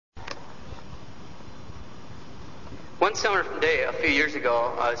One summer day, a few years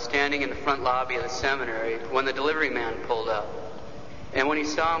ago, I was standing in the front lobby of the seminary when the delivery man pulled up. And when he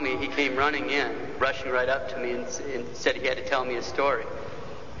saw me, he came running in, rushing right up to me and said he had to tell me a story.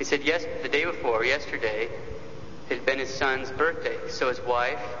 He said, yes, the day before, yesterday, it had been his son's birthday. So his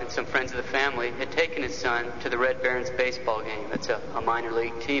wife and some friends of the family had taken his son to the Red Barons baseball game. That's a minor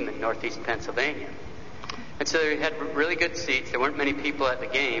league team in northeast Pennsylvania. And so they had really good seats. There weren't many people at the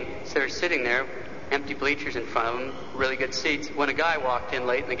game. So they were sitting there, empty bleachers in front of them, really good seats. When a guy walked in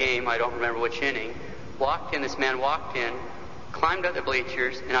late in the game, I don't remember which inning, this man walked in, climbed up the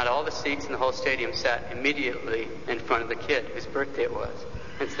bleachers, and out of all the seats in the whole stadium sat immediately in front of the kid whose birthday it was.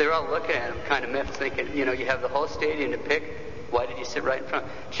 And so they're all looking at him kind of miffed, thinking, you have the whole stadium to pick. Why did you sit right in front?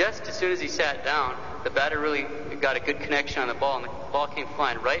 Just as soon as he sat down, the batter really got a good connection on the ball, and the ball came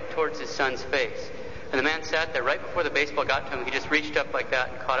flying right towards his son's face. And the man sat there. Right before the baseball got to him, he just reached up like that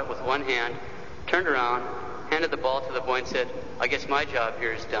and caught it with one hand, turned around, handed the ball to the boy and said, I guess my job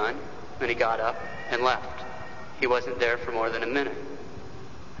here is done. And he got up and left. He wasn't there for more than a minute.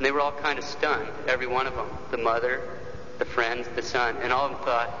 And they were all kind of stunned, every one of them. The mother, the friends, the son. And all of them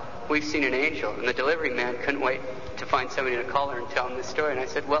thought, we've seen an angel. And the delivery man couldn't wait to find somebody to call her and tell him this story. And I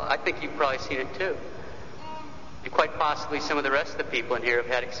said, well, I think you've probably seen it too. And quite possibly some of the rest of the people in here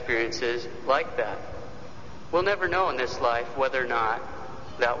have had experiences like that. We'll never know in this life whether or not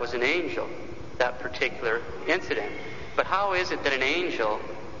that was an angel, that particular incident. But how is it that an angel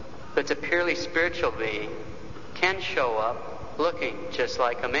that's a purely spiritual being can show up looking just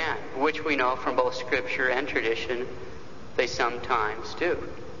like a man, which we know from both Scripture and tradition they sometimes do?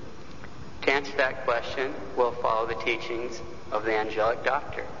 To answer that question, we'll follow the teachings of the angelic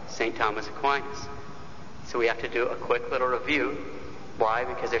doctor, St. Thomas Aquinas. So we have to do a quick little review. Why?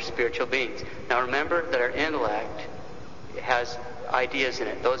 Because they're spiritual beings. Now remember that our intellect has ideas in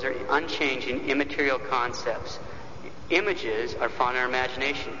it. Those are unchanging, immaterial concepts. Images are found in our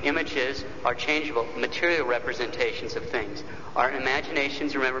imagination. Images are changeable, material representations of things. Our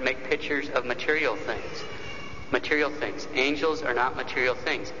imaginations, remember, make pictures of material things. Material things. Angels are not material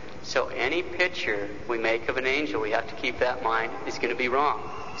things. So any picture we make of an angel, we have to keep that in mind, is going to be wrong.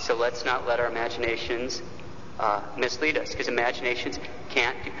 So let's not let our imaginations mislead us, because imaginations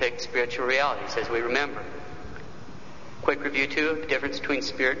can't depict spiritual realities, as we remember. Quick review, too, the difference between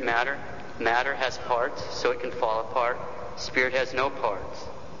spirit and matter. Matter has parts, so it can fall apart. Spirit has no parts.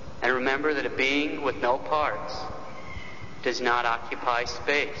 And remember that a being with no parts does not occupy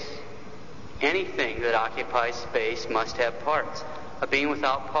space. Anything that occupies space must have parts. A being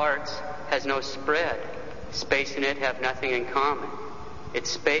without parts has no spread. Space and it have nothing in common.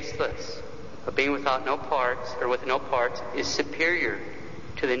 It's spaceless. A being without no parts, or with no parts, is superior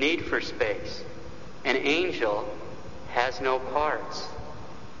to the need for space. An angel has no parts.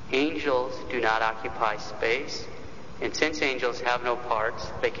 Angels do not occupy space, and since angels have no parts,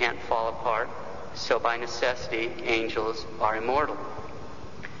 they can't fall apart, so by necessity, angels are immortal.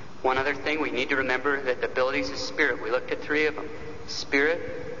 One other thing, we need to remember that the abilities of spirit, we looked at 3 of them. Spirit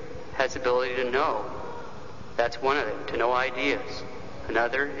has the ability to know. That's one of them, to know ideas.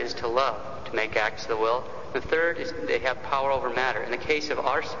 Another is to love, to make acts of the will. The third is they have power over matter. In the case of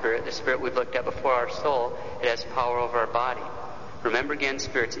our spirit, the spirit we've looked at before, our soul, it has power over our body. Remember again,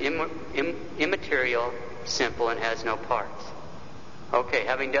 spirit's immaterial, simple, and has no parts. Okay,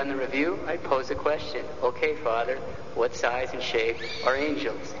 having done the review, I pose a question. Okay, Father, what size and shape are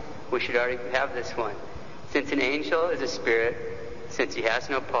angels? We should already have this one. Since an angel is a spirit, since he has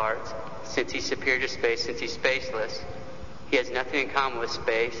no parts, since he's superior to space, since he's spaceless, he has nothing in common with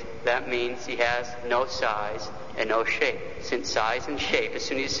space. That means he has no size and no shape. Since size and shape, as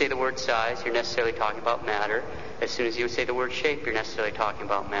soon as you say the word size, you're necessarily talking about matter. As soon as you say the word shape, you're necessarily talking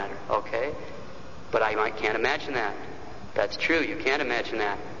about matter. Okay? But I can't imagine that. That's true, you can't imagine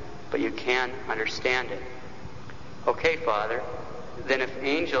that. But you can understand it. Okay, Father, then if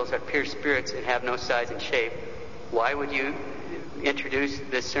angels are pure spirits and have no size and shape, why would you introduce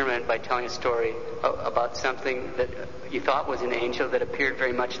this sermon by telling a story about something that you thought was an angel that appeared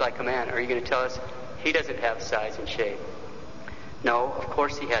very much like a man? Are you going to tell us he doesn't have size and shape? No, of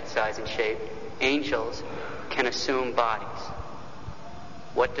course he had size and shape. Angels can assume bodies.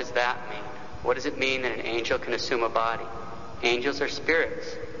 What does that mean? What does it mean that an angel can assume a body? Angels are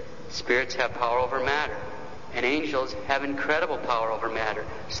spirits. Spirits have power over matter. And angels have incredible power over matter.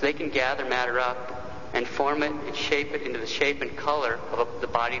 So they can gather matter up and form it and shape it into the shape and color of the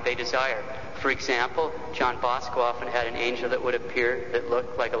body they desire. For example, John Bosco often had an angel that would appear that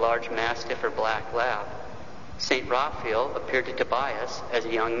looked like a large mastiff or black lab. St. Raphael appeared to Tobias as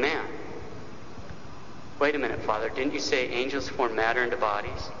a young man. Wait a minute, Father, didn't you say angels form matter into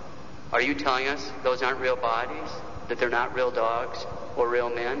bodies? Are you telling us those aren't real bodies? that they're not real dogs or real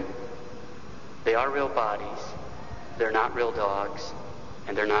men? They are real bodies. They're not real dogs,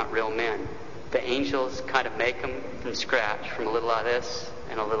 and they're not real men. The angels kind of make them from scratch, from a little of this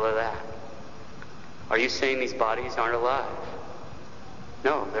and a little of that. Are you saying these bodies aren't alive?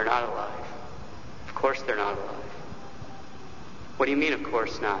 No, they're not alive. Of course they're not alive. What do you mean, of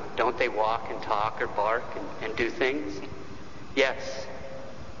course not? Don't they walk and talk or bark and do things? Yes.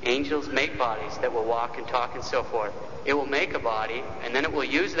 Angels make bodies that will walk and talk and so forth. It will make a body, and then it will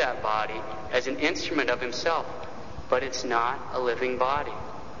use that body as an instrument of himself. But it's not a living body.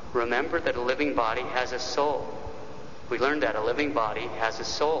 Remember that a living body has a soul. We learned that a living body has a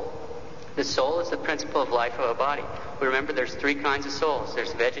soul. The soul is the principle of life of a body. We remember there's three kinds of souls.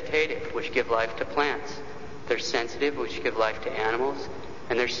 There's vegetative, which give life to plants. There's sensitive, which give life to animals.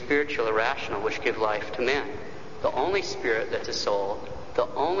 And there's spiritual or rational, which give life to men. The only spirit that's a soul,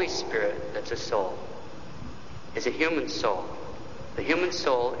 is a human soul. The human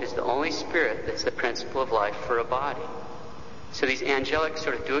soul is the only spirit that's the principle of life for a body. So these angelic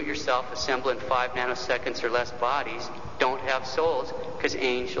sort of do-it-yourself, assemble in 5 nanoseconds or less bodies don't have souls, because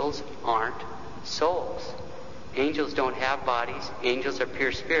angels aren't souls. Angels don't have bodies. Angels are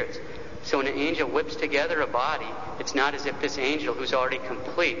pure spirits. So when an angel whips together a body, it's not as if this angel, who's already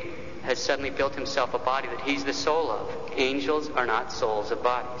complete, has suddenly built himself a body that he's the soul of. Angels are not souls of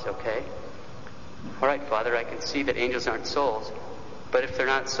bodies, okay? All right, Father, I can see that angels aren't souls. But if they're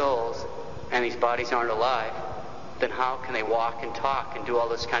not souls and these bodies aren't alive, then how can they walk and talk and do all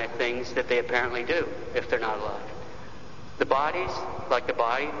those kind of things that they apparently do if they're not alive? The bodies, like the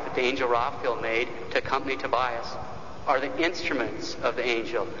body that the angel Raphael made to accompany Tobias, are the instruments of the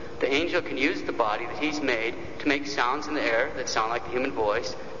angel. The angel can use the body that he's made to make sounds in the air that sound like the human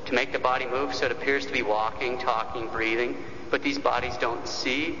voice, to make the body move so it appears to be walking, talking, breathing. But these bodies don't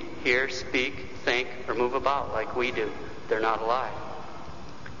see, hear, speak, think, or move about like we do. They're not alive.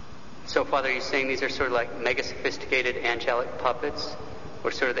 So, Father, are you saying these are sort of like mega sophisticated angelic puppets,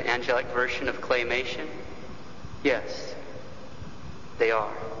 or sort of the angelic version of claymation? Yes, they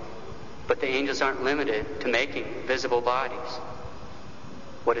are. But the angels aren't limited to making visible bodies.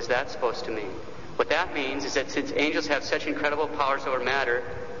 What is that supposed to mean? What that means is that since angels have such incredible powers over matter,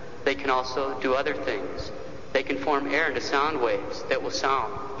 they can also do other things. They can form air into sound waves that will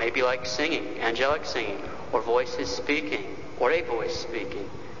sound maybe like singing, angelic singing, or voices speaking, or a voice speaking.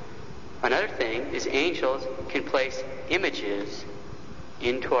 Another thing is angels can place images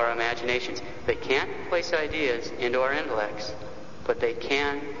into our imaginations. They can't place ideas into our intellects, but they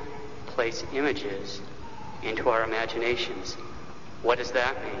can place images into our imaginations. What does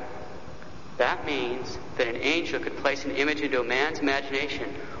that mean? That means that an angel could place an image into a man's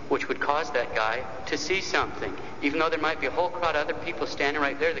imagination which would cause that guy to see something. Even though there might be a whole crowd of other people standing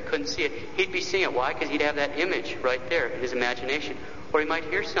right there that couldn't see it, he'd be seeing it. Why? Because he'd have that image right there in his imagination. Or he might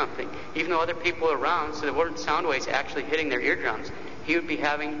hear something. Even though other people were around, so there weren't sound waves actually hitting their eardrums, he would be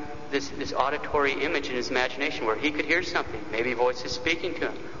having this auditory image in his imagination where he could hear something. Maybe voices speaking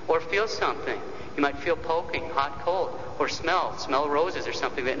to him. Or feel something. He might feel poking, hot, cold. Or smell roses or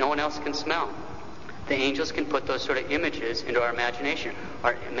something that no one else can smell. The angels can put those sort of images into our imagination.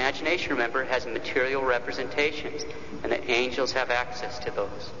 Our imagination, remember, has material representations, and the angels have access to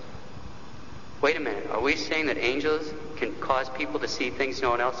those. Wait a minute, are we saying that angels can cause people to see things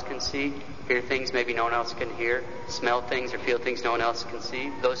no one else can see, hear things maybe no one else can hear, smell things or feel things no one else can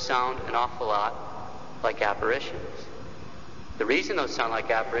see? Those sound an awful lot like apparitions. The reason those sound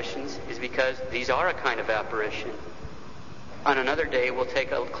like apparitions is because these are a kind of apparition. On another day, we'll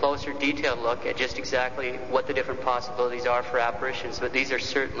take a closer, detailed look at just exactly what the different possibilities are for apparitions, but these are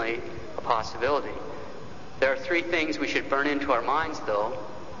certainly a possibility. There are 3 things we should burn into our minds, though.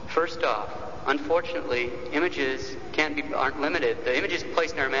 First off, unfortunately, images aren't limited. The images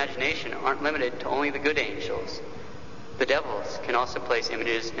placed in our imagination aren't limited to only the good angels. The devils can also place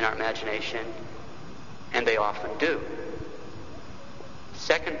images in our imagination, and they often do.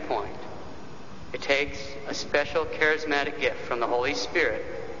 Second point. It takes a special charismatic gift from the Holy Spirit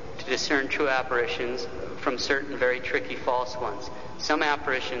to discern true apparitions from certain very tricky false ones. Some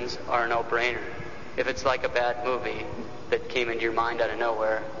apparitions are a no-brainer. If it's like a bad movie that came into your mind out of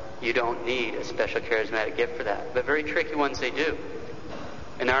nowhere, you don't need a special charismatic gift for that. But very tricky ones they do.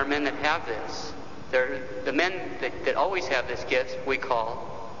 And there are men that have this. The men that always have this gift we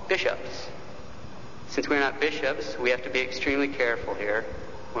call bishops. Since we're not bishops, we have to be extremely careful here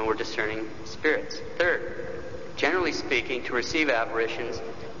when we're discerning spirits. Third, generally speaking, to receive apparitions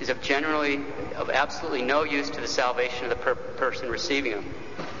is of absolutely no use to the salvation of the person receiving them.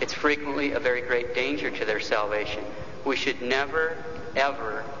 It's frequently a very great danger to their salvation. We should never,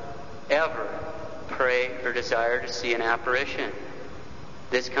 ever, ever pray or desire to see an apparition.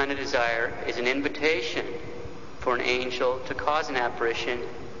 This kind of desire is an invitation for an angel to cause an apparition,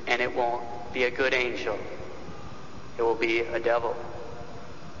 and it won't be a good angel. It will be a devil.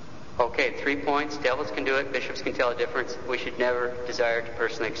 Okay, 3 points. Devils can do it. Bishops can tell a difference. We should never desire to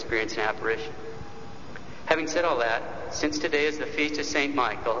personally experience an apparition. Having said all that, since today is the feast of St.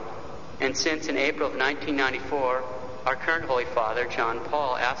 Michael, and since in April of 1994, our current Holy Father, John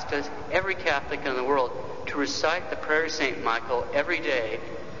Paul, asked us, every Catholic in the world, to recite the prayer of St. Michael every day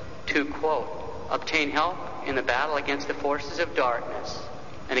to, quote, obtain help in the battle against the forces of darkness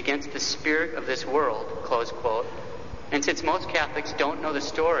and against the spirit of this world, close quote. And since most Catholics don't know the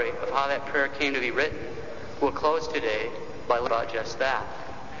story of how that prayer came to be written, we'll close today by learning about just that.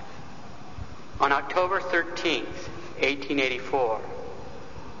 On October 13th, 1884,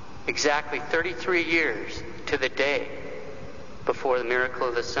 exactly 33 years to the day before the miracle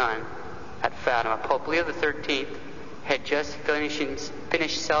of the sun at Fatima, Pope Leo XIII had just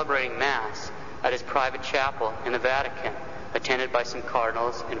finished celebrating Mass at his private chapel in the Vatican, attended by some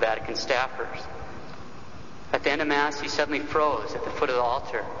cardinals and Vatican staffers. At the end of Mass, he suddenly froze at the foot of the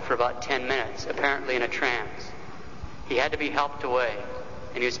altar for about 10 minutes, apparently in a trance. He had to be helped away,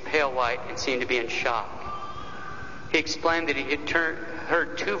 and he was pale white and seemed to be in shock. He explained that he had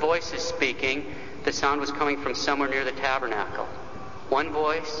heard two voices speaking. The sound was coming from somewhere near the tabernacle. One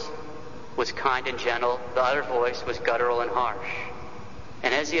voice was kind and gentle. The other voice was guttural and harsh.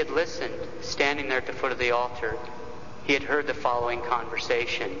 And as he had listened, standing there at the foot of the altar, he had heard the following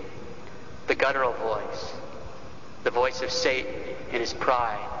conversation. The guttural voice, the voice of Satan in his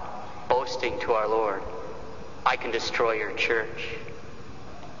pride, boasting to our Lord, I can destroy your church.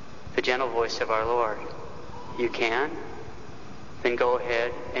 The gentle voice of our Lord, you can? Then go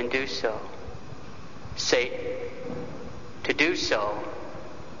ahead and do so. Satan, to do so,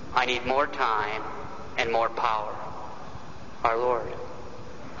 I need more time and more power. Our Lord,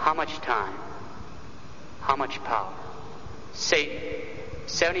 how much time? How much power? Satan,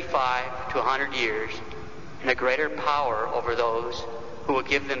 75 to 100 years, and a greater power over those who will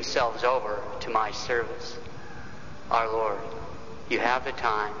give themselves over to my service. Our Lord, you have the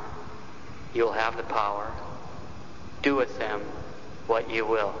time, you'll have the power. Do with them what you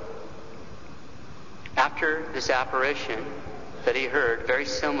will. After this apparition that he heard, very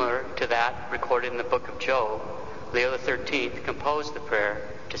similar to that recorded in the book of Job, Leo XIII composed the prayer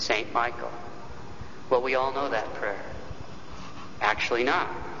to St. Michael. Well, we all know that prayer. Actually not.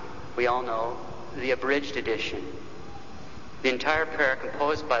 We all know the abridged edition. The entire prayer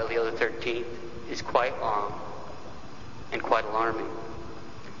composed by Leo XIII is quite long and quite alarming.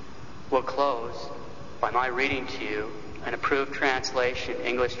 We'll close by my reading to you an approved translation,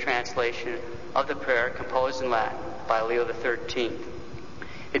 English translation of the prayer composed in Latin by Leo XIII.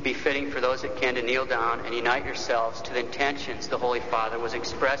 It'd be fitting for those that can to kneel down and unite yourselves to the intentions the Holy Father was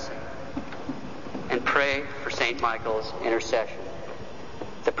expressing and pray for St. Michael's intercession.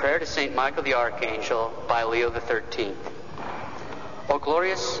 The prayer to St. Michael the Archangel by Leo XIII. O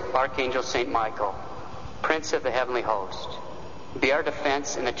glorious Archangel St. Michael, Prince of the heavenly host, be our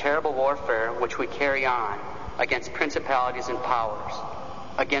defense in the terrible warfare which we carry on against principalities and powers,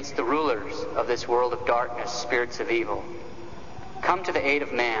 against the rulers of this world of darkness, spirits of evil. Come to the aid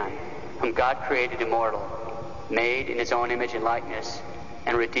of man, whom God created immortal, made in his own image and likeness,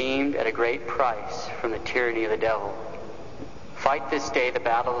 and redeemed at a great price from the tyranny of the devil. Fight this day the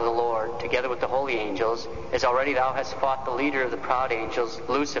battle of the Lord, together with the holy angels, as already thou hast fought the leader of the proud angels,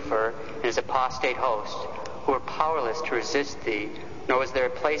 Lucifer, and his apostate host, who were powerless to resist thee, nor was there a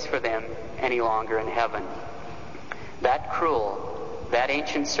place for them any longer in heaven. That cruel, that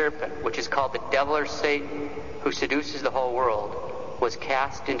ancient serpent, which is called the devil or Satan, who seduces the whole world, was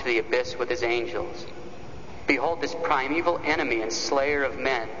cast into the abyss with his angels. Behold, this primeval enemy and slayer of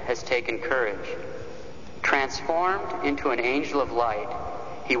men has taken courage. Transformed into an angel of light,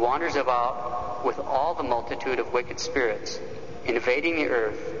 he wanders about with all the multitude of wicked spirits, invading the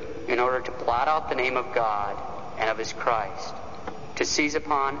earth in order to blot out the name of God and of his Christ, to seize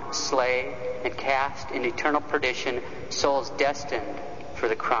upon, slay, and cast in eternal perdition souls destined for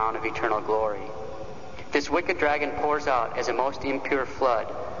the crown of eternal glory. This wicked dragon pours out as a most impure flood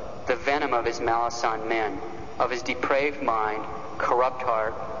the venom of his malice on men, of his depraved mind, corrupt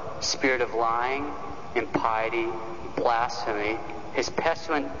heart, spirit of lying, impiety, blasphemy, his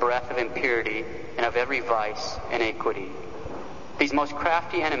pestilent breath of impurity, and of every vice and iniquity. These most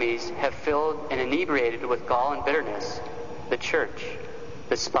crafty enemies have filled and inebriated with gall and bitterness the church,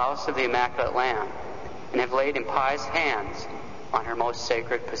 the spouse of the Immaculate Lamb, and have laid impious hands on her most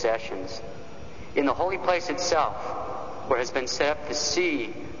sacred possessions. In the holy place itself, where has been set up the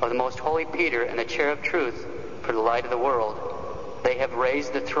see of the most holy Peter and the chair of truth for the light of the world. They have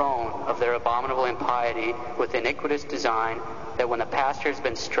raised the throne of their abominable impiety with iniquitous design, that when the pasture has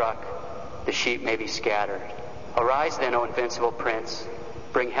been struck, the sheep may be scattered. Arise then, O invincible prince,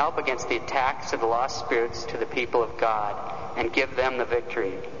 bring help against the attacks of the lost spirits to the people of God, and give them the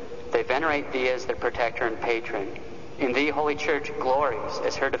victory. They venerate thee as their protector and patron. In thee, Holy Church glories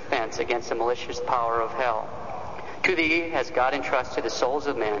as her defense against the malicious power of hell. To thee has God entrusted the souls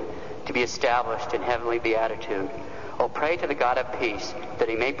of men to be established in heavenly beatitude. O pray to the God of peace, that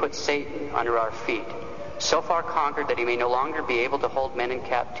he may put Satan under our feet, so far conquered that he may no longer be able to hold men in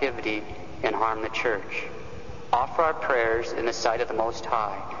captivity and harm the church. Offer our prayers in the sight of the Most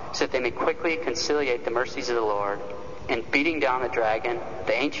High, so that they may quickly conciliate the mercies of the Lord, and beating down the dragon,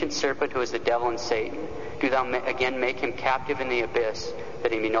 the ancient serpent who is the devil and Satan, do thou again make him captive in the abyss,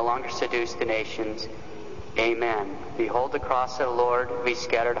 that he may no longer seduce the nations. Amen. Behold the cross of the Lord, we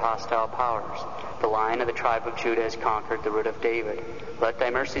scattered hostile powers. The Lion of the tribe of Judah has conquered the root of David. Let thy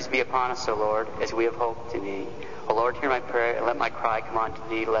mercies be upon us, O Lord, as we have hoped in thee. O Lord, hear my prayer, and let my cry come unto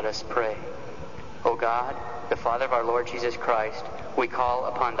thee. Let us pray. O God, the Father of our Lord Jesus Christ, we call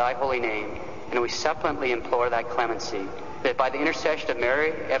upon thy holy name, and we suppliantly implore thy clemency, that by the intercession of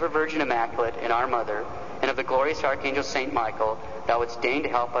Mary, ever Virgin Immaculate, and our Mother, and of the glorious Archangel Saint Michael, thou wouldst deign to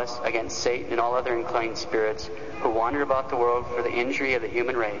help us against Satan and all other unclean spirits who wander about the world for the injury of the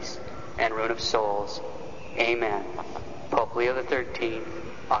human race and ruin of souls. Amen. Pope Leo XIII,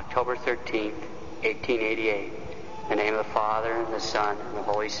 October 13th, 1888. In the name of the Father, and the Son, and the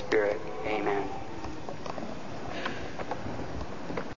Holy Spirit. Amen.